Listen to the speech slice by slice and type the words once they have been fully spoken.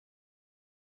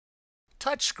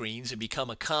Touchscreens have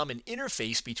become a common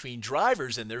interface between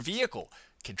drivers and their vehicle,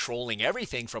 controlling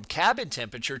everything from cabin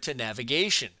temperature to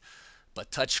navigation. But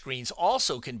touchscreens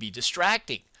also can be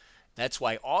distracting. That's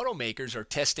why automakers are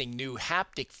testing new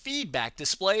haptic feedback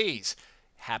displays.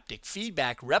 Haptic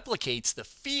feedback replicates the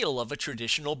feel of a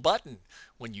traditional button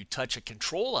when you touch a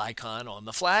control icon on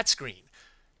the flat screen.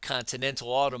 Continental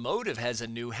Automotive has a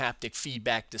new haptic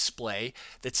feedback display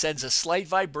that sends a slight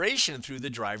vibration through the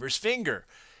driver's finger.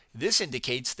 This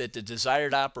indicates that the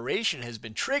desired operation has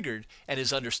been triggered and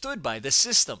is understood by the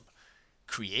system.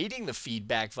 Creating the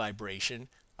feedback vibration,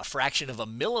 a fraction of a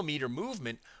millimeter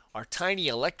movement, are tiny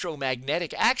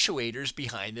electromagnetic actuators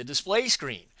behind the display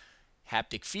screen.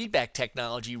 Haptic feedback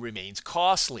technology remains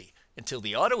costly until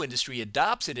the auto industry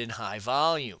adopts it in high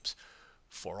volumes.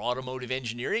 For Automotive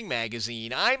Engineering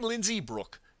Magazine, I'm Lindsay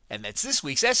Brooke, and that's this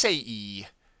week's SAE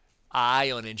Eye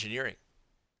on Engineering.